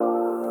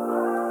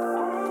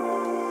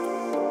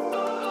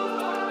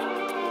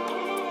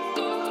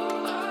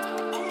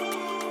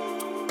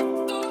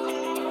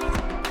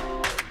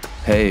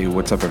Hey,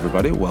 what's up,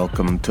 everybody?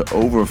 Welcome to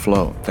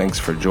Overflow. Thanks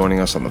for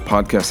joining us on the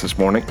podcast this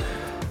morning.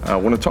 I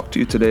want to talk to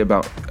you today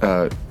about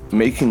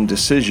making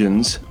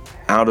decisions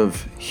out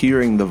of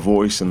hearing the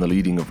voice and the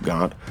leading of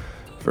God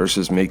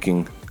versus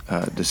making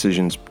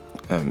decisions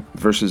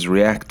versus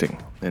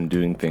reacting and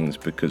doing things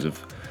because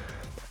of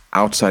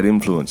outside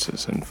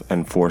influences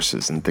and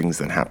forces and things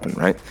that happen,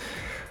 right?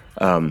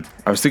 I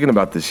was thinking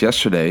about this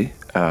yesterday.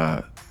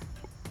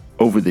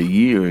 Over the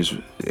years,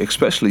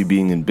 especially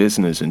being in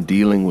business and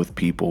dealing with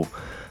people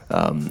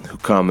who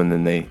come and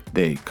then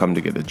they come to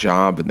get a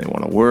job and they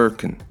want to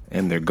work and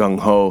they're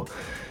gung-ho.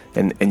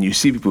 And you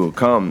see people who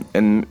come,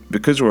 and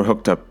because we're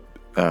hooked up,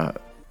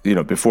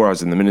 before I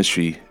was in the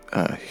ministry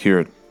here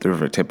at the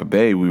River at Tampa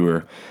Bay, we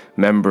were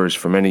members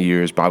for many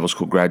years, Bible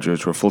school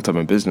graduates, we're full-time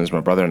in business, my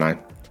brother and I.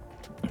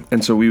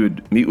 And so we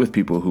would meet with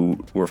people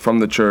who were from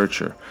the church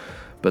or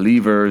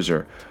believers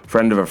or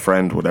friend of a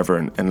friend, whatever,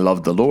 and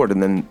loved the Lord.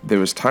 And then there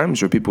was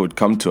times where people would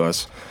come to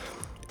us,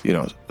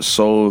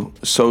 so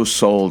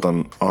sold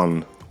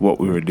on what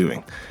we were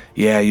doing.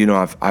 Yeah,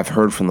 I've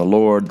heard from the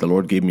Lord. The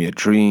Lord gave me a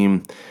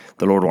dream.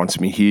 The Lord wants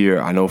me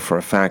here. I know for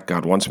a fact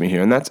God wants me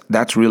here. And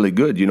that's really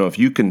good. If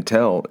you can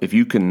tell, if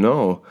you can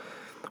know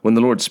when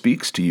the Lord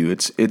speaks to you,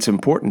 it's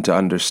important to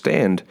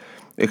understand,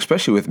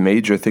 especially with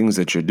major things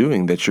that you're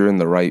doing, that you're in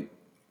the right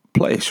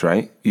place,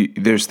 right?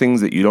 There's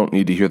things that you don't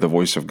need to hear the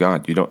voice of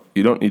God. You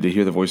don't need to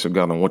hear the voice of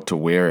God on what to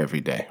wear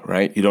every day,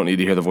 right? You don't need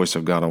to hear the voice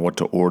of God on what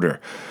to order.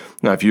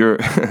 Now, if you're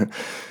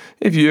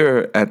if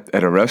you're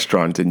at a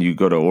restaurant and you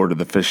go to order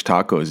the fish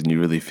tacos and you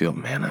really feel,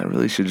 man, I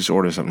really should just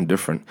order something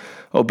different,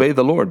 obey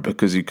the Lord,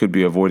 because you could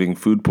be avoiding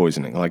food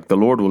poisoning. Like, the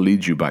Lord will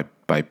lead you by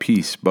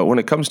peace. But when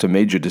it comes to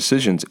major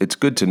decisions, it's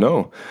good to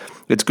know.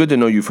 It's good to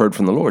know you've heard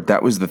from the Lord.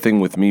 That was the thing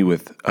with me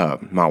with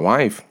my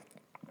wife.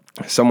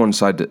 Someone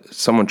tried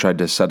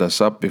to set us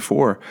up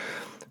before,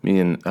 me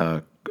and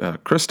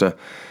Krista,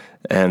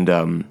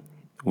 and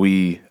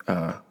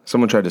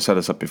someone tried to set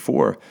us up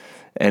before,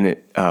 and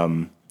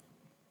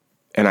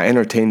I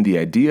entertained the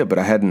idea, but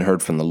I hadn't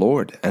heard from the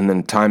Lord. And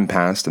then time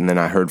passed, and then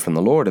I heard from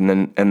the Lord, and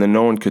then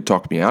no one could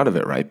talk me out of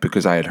it, right?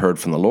 Because I had heard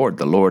from the Lord.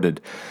 The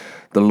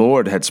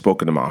Lord had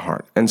spoken to my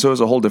heart, and so it was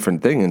a whole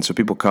different thing. And so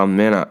people come,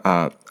 man,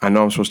 I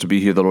know I'm supposed to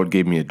be here. The Lord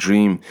gave me a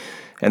dream.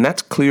 And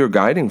that's clear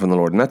guiding from the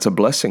Lord, and that's a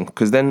blessing,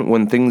 because then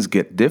when things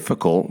get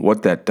difficult,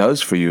 what that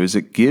does for you is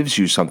it gives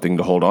you something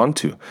to hold on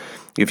to.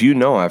 If you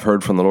know I've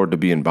heard from the Lord to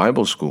be in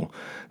Bible school,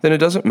 then it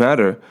doesn't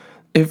matter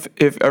if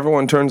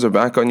everyone turns their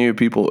back on you.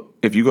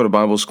 If you go to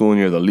Bible school and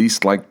you're the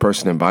least liked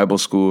person in Bible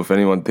school, if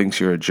anyone thinks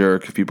you're a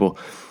jerk, if people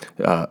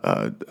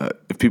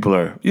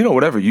are,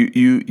 whatever,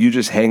 you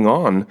just hang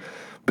on.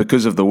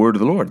 Because of the word of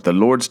the Lord. The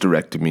Lord's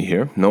directed me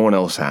here. No one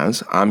else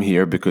has. I'm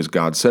here because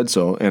God said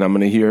so, and I'm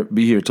going to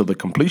be here till the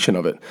completion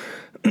of it.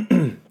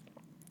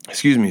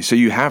 Excuse me. So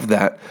you have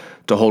that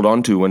to hold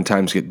on to when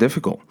times get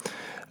difficult.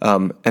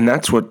 And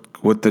that's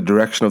what the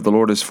direction of the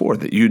Lord is for,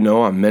 that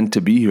I'm meant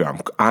to be here.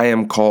 I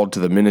am called to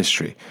the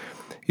ministry.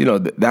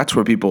 That's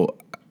where people,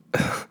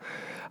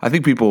 I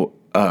think people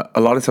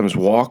a lot of times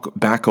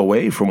back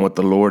away from what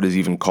the Lord has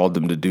even called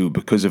them to do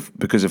because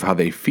of how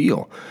they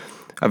feel.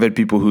 I've had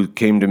people who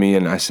came to me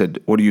and I said,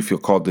 what do you feel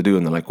called to do?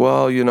 And they're like,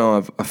 well,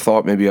 I've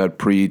thought maybe I'd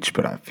preach,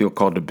 but I feel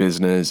called to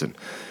business. And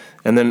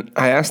then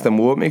I asked them,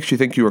 well, what makes you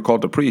think you were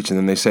called to preach? And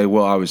then they say,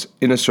 well, I was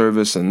in a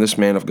service and this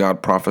man of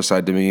God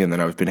prophesied to me. And then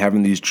I've been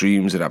having these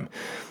dreams that I'm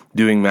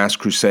doing mass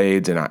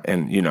crusades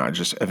and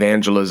just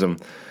evangelism.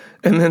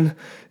 And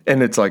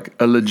it's like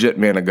a legit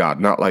man of God,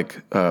 not like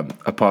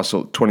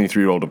apostle,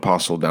 23-year-old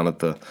apostle down at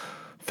the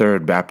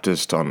 3rd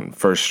Baptist on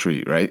 1st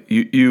Street, right?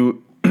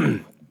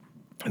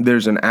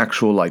 There's an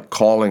actual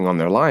calling on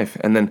their life.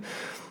 And then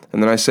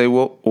I say,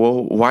 well,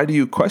 why do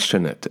you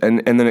question it?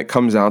 And then it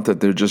comes out that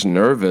they're just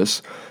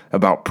nervous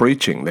about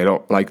preaching. They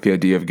don't like the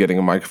idea of getting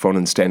a microphone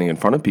and standing in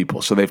front of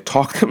people. So they've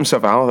talked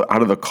themselves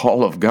out of the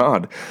call of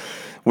God,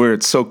 where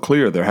it's so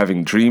clear. They're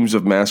having dreams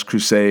of mass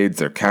crusades.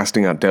 They're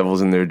casting out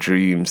devils in their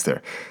dreams.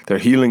 They're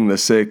healing the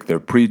sick. They're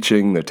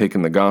preaching. They're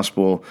taking the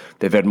gospel.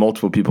 They've had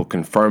multiple people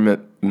confirm it,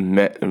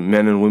 men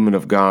and women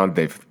of God.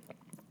 They've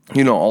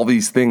all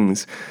these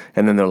things,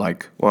 and then they're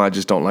like, well, I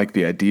just don't like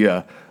the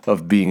idea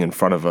of being in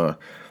front of a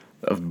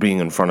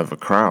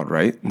crowd,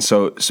 right? And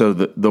so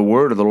the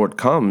word of the Lord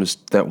comes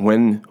that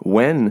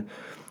when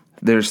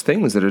there's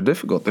things that are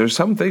difficult, there's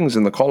some things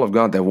in the call of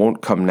God that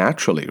won't come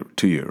naturally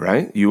to you,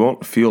 right? You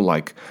won't feel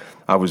like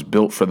I was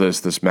built for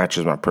this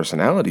matches my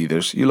personality.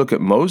 You look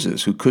at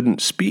Moses, who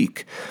couldn't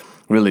speak,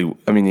 really.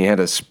 I mean, he had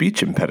a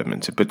speech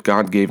impediment, but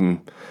God gave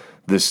him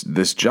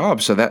this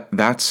job, so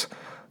that's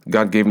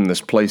God gave him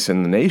this place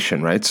in the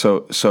nation, right?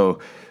 So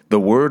the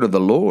word of the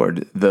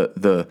Lord,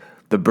 the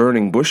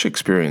burning bush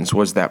experience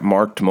was that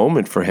marked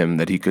moment for him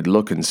that he could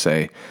look and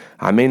say,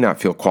 I may not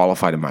feel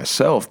qualified in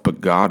myself, but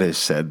God has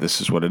said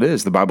this is what it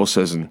is. The Bible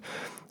says in,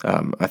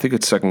 I think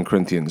it's 2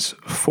 Corinthians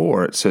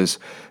 4, it says,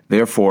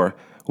 therefore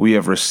we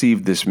have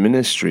received this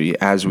ministry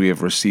as we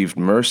have received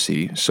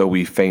mercy, so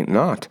we faint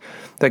not.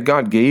 That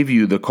God gave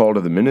you the call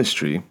to the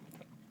ministry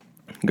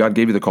God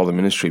gave you the call to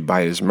ministry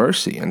by His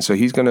mercy, and so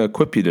He's going to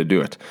equip you to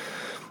do it.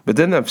 But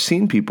then I've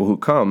seen people who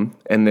come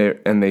and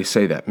they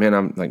say that, man,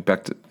 I'm like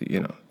back to,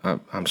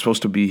 I'm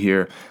supposed to be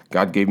here.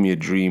 God gave me a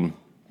dream.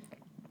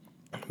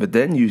 But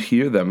then you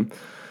hear them,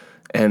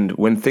 and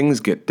when things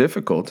get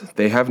difficult,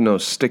 they have no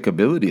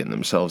stickability in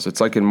themselves.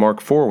 It's like in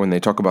Mark 4 when they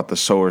talk about the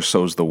sower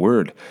sows the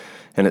word,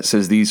 and it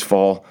says these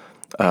fall,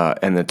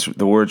 and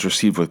the word's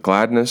received with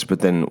gladness, but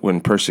then when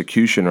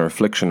persecution or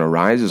affliction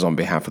arises on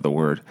behalf of the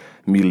word,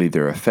 immediately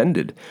they're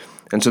offended.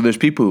 And so there's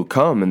people who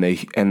come and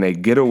they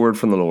get a word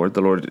from the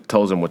Lord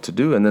tells them what to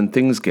do, and then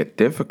things get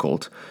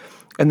difficult.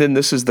 And then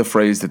this is the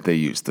phrase that they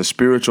use, the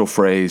spiritual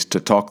phrase to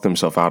talk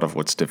themselves out of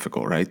what's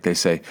difficult, right? They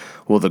say,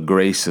 well, the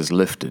grace is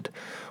lifted.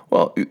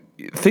 Well,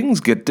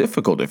 things get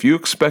difficult. If you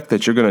expect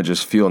that you're going to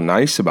just feel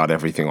nice about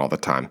everything all the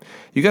time,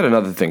 you got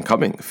another thing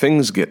coming.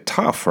 Things get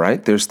tough,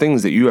 right? There's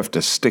things that you have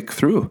to stick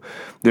through.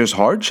 There's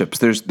hardships.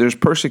 There's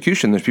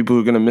persecution. There's people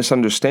who are going to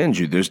misunderstand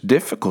you. There's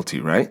difficulty,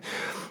 right?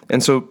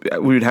 And so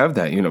we would have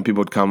that.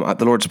 People would come,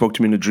 the Lord spoke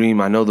to me in a dream.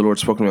 I know the Lord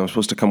spoke to me. I'm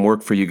supposed to come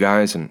work for you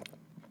guys. And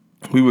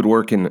we would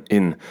work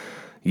in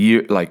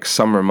like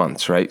summer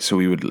months, right? So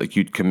we would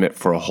you'd commit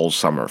for a whole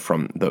summer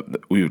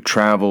we would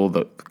travel,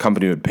 the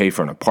company would pay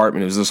for an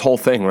apartment. It was this whole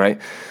thing, right?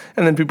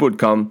 And then people would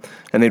come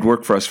and they'd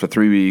work for us for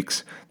 3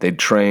 weeks. They'd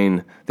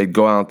train, they'd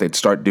go out, they'd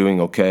start doing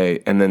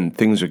okay. And then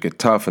things would get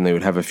tough and they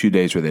would have a few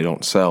days where they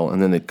don't sell.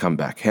 And then they'd come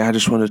back. Hey, I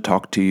just wanted to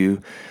talk to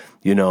you.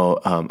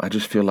 I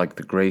just feel like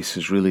the grace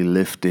is really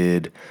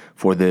lifted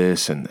for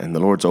this, and the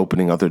Lord's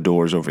opening other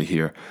doors over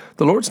here.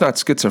 The Lord's not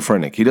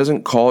schizophrenic. He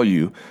doesn't call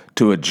you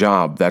to a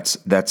job that's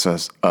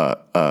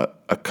a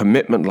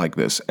commitment like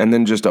this, and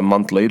then just a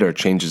month later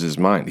changes His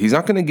mind. He's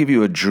not going to give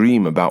you a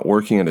dream about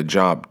working at a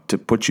job to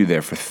put you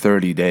there for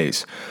 30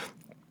 days.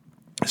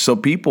 So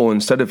people,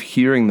 instead of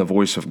hearing the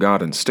voice of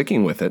God and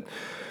sticking with it,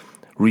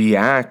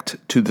 react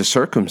to the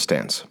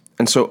circumstance.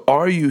 And so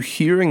are you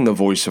hearing the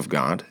voice of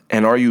God,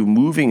 and are you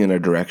moving in a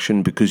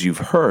direction because you've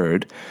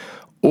heard,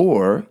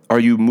 or are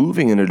you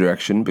moving in a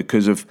direction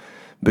because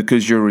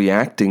you're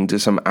reacting to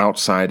some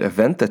outside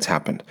event that's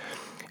happened?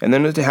 And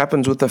then it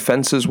happens with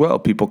offense as well.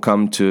 People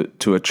come to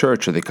a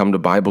church, or they come to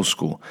Bible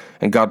school,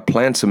 and God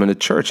plants them in a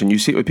church. And you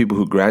see it with people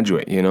who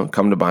graduate,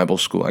 come to Bible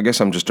school. I guess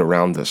I'm just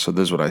around this, so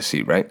this is what I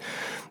see, right?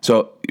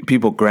 So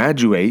people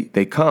graduate,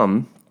 they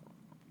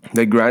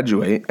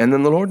graduate, and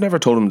then the Lord never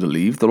told them to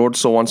leave. The Lord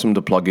still wants them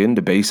to plug in,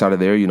 to base out of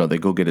there. They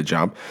go get a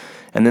job.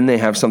 And then they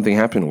have something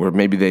happen where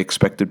maybe they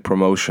expected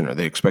promotion, or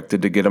they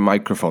expected to get a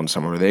microphone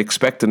somewhere, or they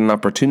expected an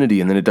opportunity,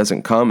 and then it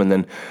doesn't come. And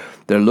then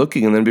they're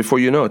looking, and then before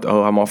you know it,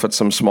 I'm off at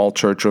some small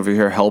church over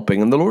here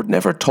helping. And the Lord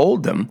never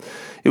told them.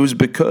 It was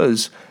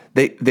because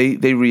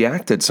they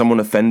reacted. Someone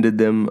offended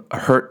them, a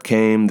hurt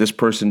came, this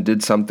person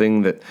did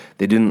something that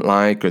they didn't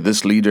like, or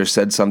this leader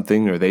said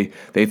something, or they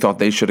thought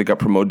they should have got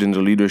promoted into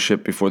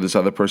leadership before this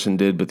other person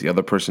did, but the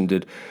other person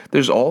did.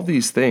 There's all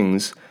these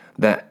things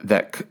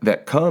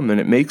that come,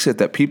 and it makes it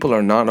that people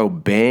are not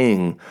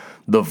obeying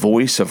the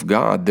voice of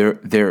God.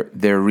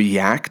 They're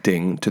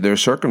reacting to their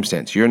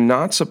circumstance. You're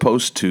not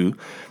supposed to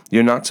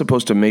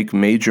make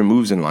major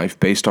moves in life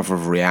based off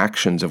of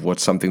reactions of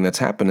what's something that's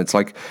happened.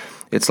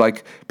 It's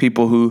like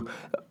people who,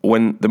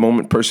 when the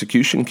moment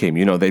persecution came,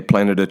 they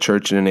planted a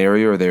church in an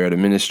area, or they're at a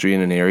ministry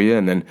in an area,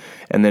 and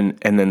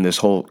then this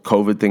whole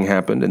COVID thing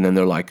happened, and then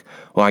they're like,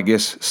 well, I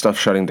guess stuff's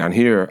shutting down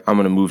here. I'm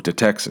going to move to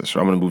Texas, or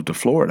I'm going to move to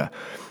Florida.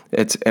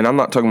 And I'm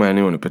not talking about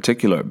anyone in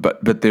particular,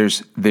 but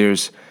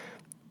there's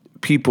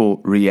people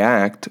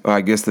react. Oh,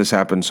 I guess this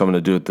happened, so I'm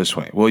going to do it this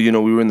way. Well, we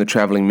were in the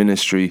traveling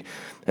ministry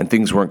and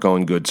things weren't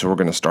going good, so we're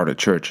going to start a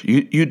church.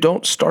 You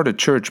don't start a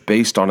church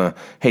based on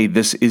hey,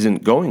 this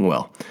isn't going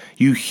well.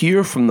 You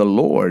hear from the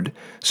Lord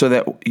so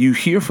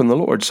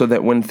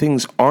that when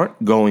things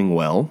aren't going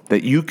well,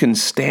 that you can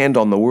stand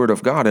on the word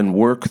of God and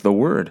work the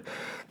word.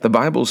 The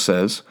Bible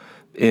says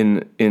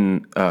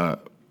in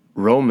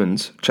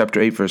Romans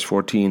chapter 8, verse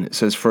 14, it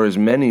says, for as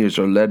many as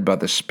are led by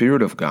the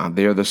Spirit of God,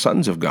 they are the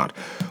sons of God.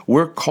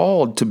 We're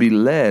called to be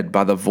led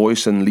by the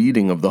voice and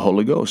leading of the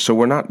Holy Ghost. So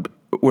we're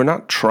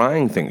not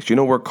trying things.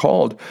 We're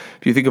called,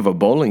 if you think of a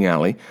bowling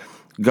alley,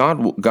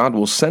 God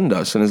will send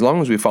us, and as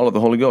long as we follow the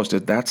Holy Ghost,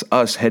 that's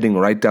us heading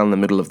right down the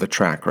middle of the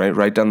track,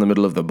 right down the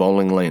middle of the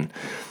bowling lane.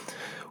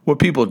 What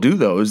people do,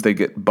 though, is they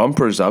get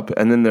bumpers up,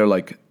 and then they're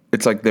like,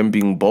 it's like them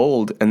being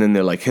bowled, and then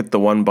they're like, hit the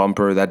one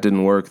bumper, that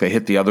didn't work. They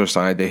hit the other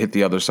side, they hit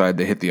the other side,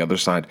 they hit the other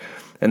side.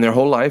 And their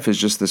whole life is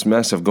just this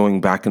mess of going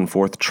back and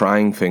forth,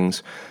 trying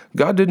things.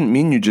 God didn't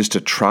mean you just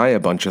to try a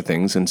bunch of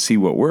things and see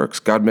what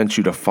works. God meant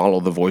you to follow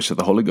the voice of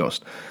the Holy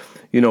Ghost.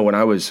 When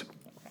I was,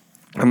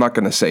 I'm not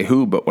going to say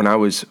who, but when I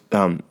was,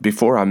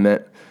 before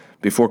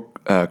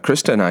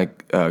Krista and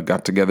I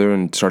got together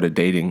and started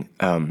dating,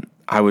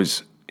 I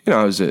was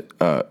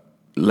at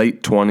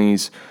late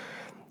 20s,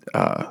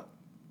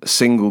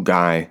 single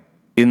guy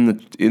in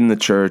the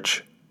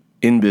church,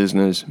 in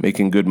business,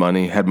 making good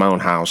money, had my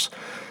own house.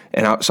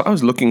 And so I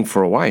was looking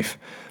for a wife.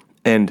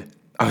 And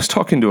I was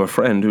talking to a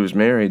friend who was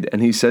married,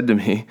 and he said to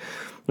me,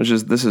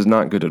 this is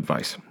not good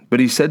advice, but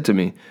he said to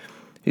me,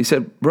 He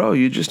said, bro,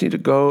 you just need to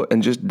go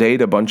and just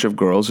date a bunch of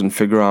girls and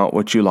figure out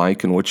what you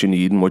like and what you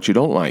need and what you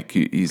don't like.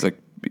 He's like,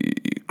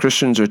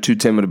 Christians are too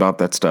timid about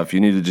that stuff. You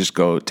need to just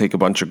go take a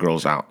bunch of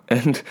girls out.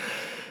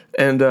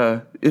 And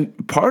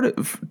part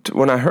of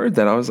when I heard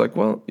that, I was like,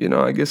 well,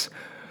 I guess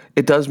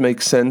it does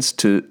make sense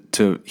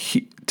to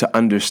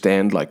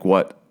understand like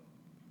what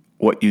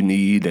you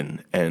need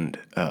and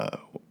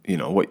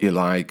what you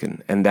like,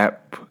 and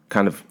that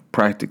kind of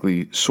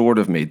practically sort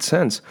of made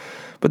sense.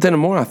 But then the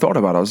more I thought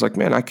about it, I was like,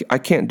 man, I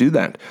can't do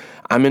that.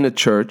 I'm in a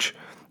church.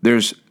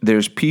 There's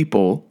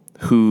people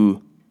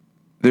who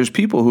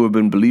have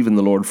been believing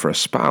the Lord for a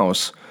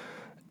spouse.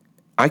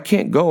 I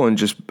can't go and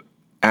just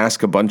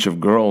ask a bunch of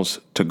girls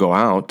to go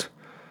out,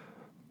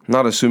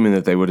 not assuming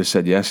that they would have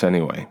said yes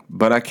anyway.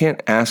 But I can't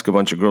ask a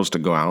bunch of girls to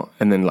go out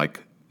and then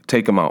like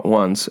take them out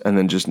once and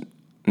then just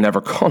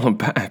never call them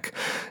back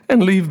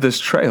and leave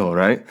this trail,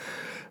 right?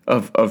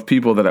 Of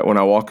people that when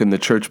I walk in the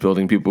church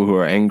building, people who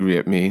are angry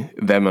at me,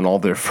 them and all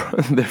their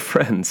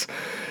friends.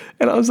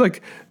 And I was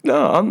like,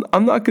 no,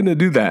 I'm not going to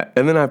do that.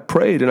 And then I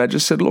prayed and I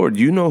just said, Lord,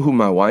 you know who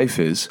my wife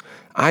is.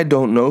 I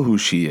don't know who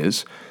she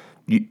is.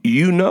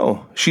 You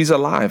know, she's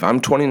alive. I'm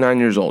 29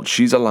 years old.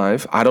 She's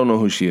alive. I don't know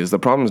who she is. The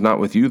problem's not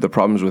with you. The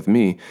problem's with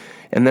me.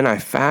 And then I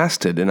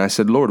fasted and I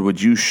said, Lord,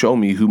 would you show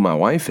me who my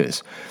wife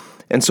is?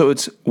 And so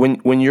it's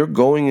when you're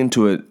going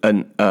into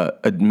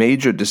a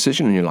major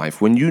decision in your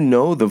life, when you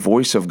know the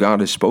voice of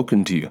God has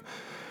spoken to you,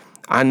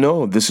 I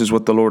know this is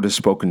what the Lord has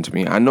spoken to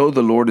me. I know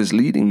the Lord is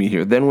leading me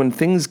here. Then when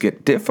things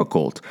get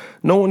difficult,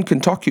 no one can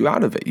talk you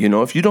out of it.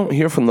 If you don't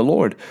hear from the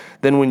Lord,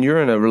 then when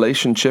you're in a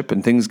relationship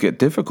and things get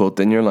difficult,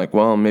 then you're like,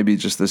 well, maybe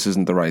just this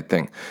isn't the right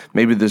thing.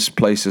 Maybe this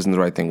place isn't the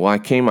right thing. Well,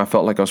 I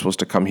felt like I was supposed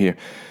to come here.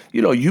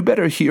 You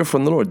better hear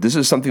from the Lord. This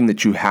is something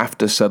that you have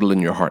to settle in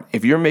your heart.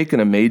 If you're making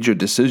a major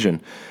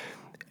decision,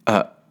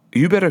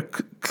 you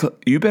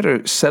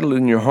better settle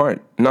in your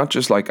heart, not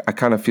just like, I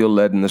kind of feel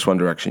led in this one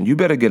direction. You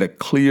better get a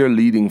clear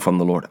leading from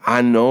the Lord.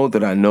 I know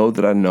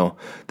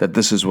that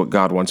this is what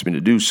God wants me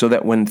to do, so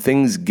that when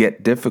things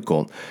get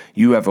difficult,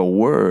 you have a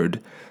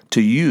word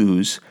to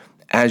use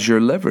as your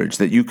leverage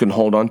that you can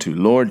hold on to.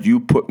 Lord, you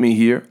put me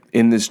here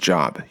in this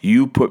job.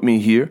 You put me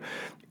here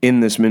in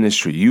this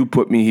ministry. You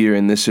put me here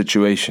in this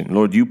situation.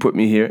 Lord, you put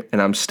me here,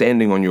 and I'm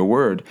standing on your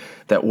word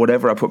that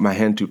whatever I put my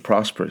hand to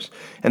prospers,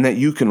 and that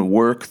you can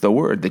work the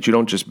word, that you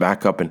don't just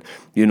back up and,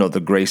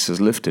 the grace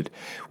is lifted.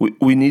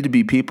 We need to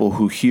be people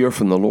who hear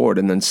from the Lord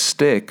and then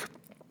stick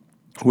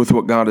with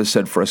what God has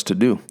said for us to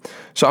do.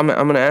 So I'm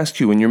going to ask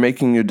you, when you're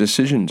making your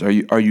decisions,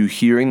 are you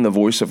hearing the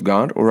voice of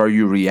God, or are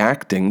you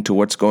reacting to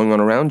what's going on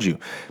around you?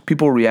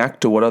 People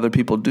react to what other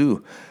people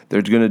do.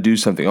 They're going to do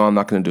something. Oh, I'm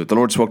not going to do it. The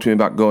Lord spoke to me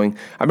about going.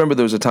 I remember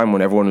there was a time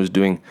when everyone was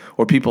doing,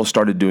 or people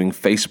started doing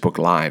Facebook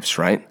Lives,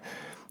 right?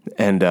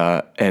 And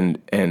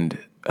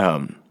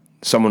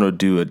someone would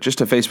do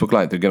just a Facebook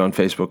Live. They'd get on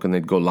Facebook and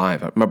they'd go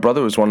live. My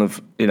brother was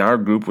in our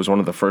group was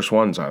one of the first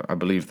ones, I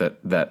believe,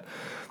 that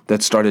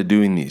started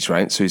doing these,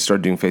 right? So he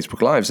started doing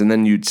Facebook Lives, and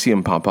then you'd see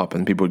them pop up,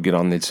 and people would get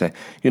on, they'd say,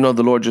 the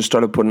Lord just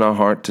started putting our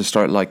heart to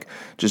start like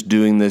just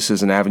doing this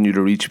as an avenue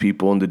to reach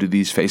people and to do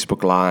these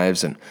Facebook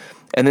Lives.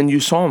 And then you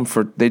saw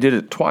them they did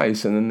it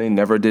twice, and then they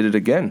never did it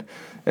again.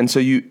 And so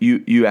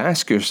you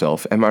ask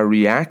yourself, am I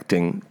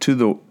reacting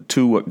to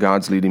what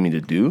God's leading me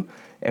to do?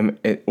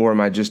 Or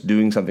am I just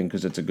doing something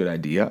because it's a good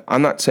idea?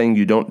 I'm not saying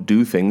you don't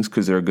do things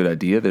because they're a good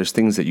idea. There's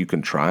things that you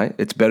can try.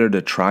 It's better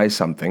to try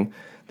something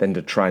than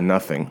to try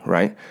nothing,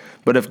 right?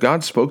 But if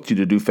God spoke to you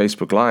to do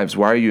Facebook Lives,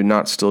 why are you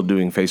not still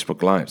doing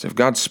Facebook Lives? If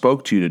God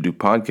spoke to you to do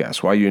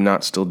podcasts, why are you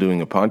not still doing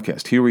a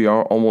podcast? Here we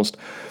are, almost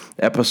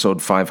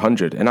episode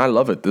 500, and I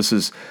love it. This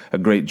is a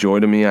great joy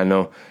to me. I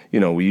know,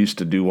 we used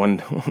to do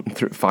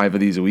 5 of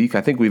these a week.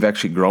 I think we've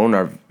actually grown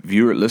our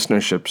viewer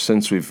listenership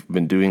since we've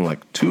been doing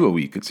like 2 a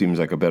week. It seems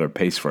like a better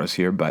pace for us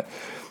here, but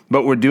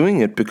we're doing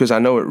it because I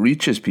know it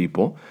reaches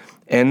people.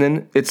 And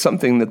then it's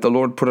something that the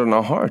Lord put on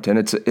our heart, and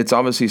it's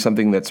obviously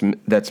something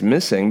that's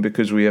missing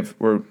because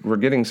we're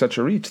getting such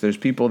a reach. There's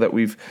people that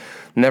we've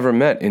never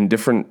met in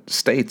different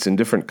states, in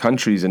different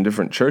countries, in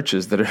different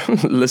churches that are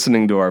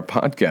listening to our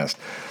podcast.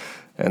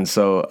 And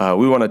so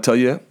we want to tell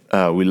you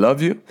we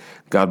love you.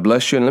 God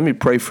bless you, and let me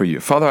pray for you.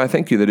 Father, I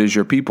thank you that as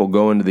your people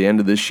go into the end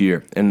of this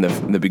year and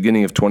the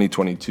beginning of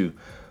 2022.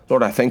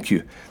 Lord, I thank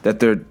you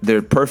that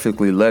they're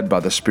perfectly led by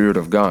the Spirit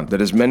of God,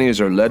 that as many as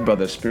are led by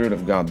the Spirit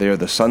of God, they are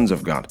the sons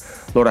of God.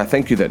 Lord, I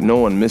thank you that no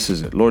one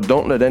misses it. Lord,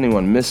 don't let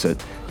anyone miss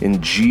it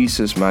in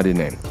Jesus' mighty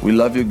name. We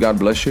love you. God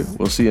bless you.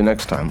 We'll see you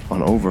next time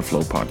on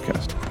Overflow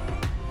Podcast.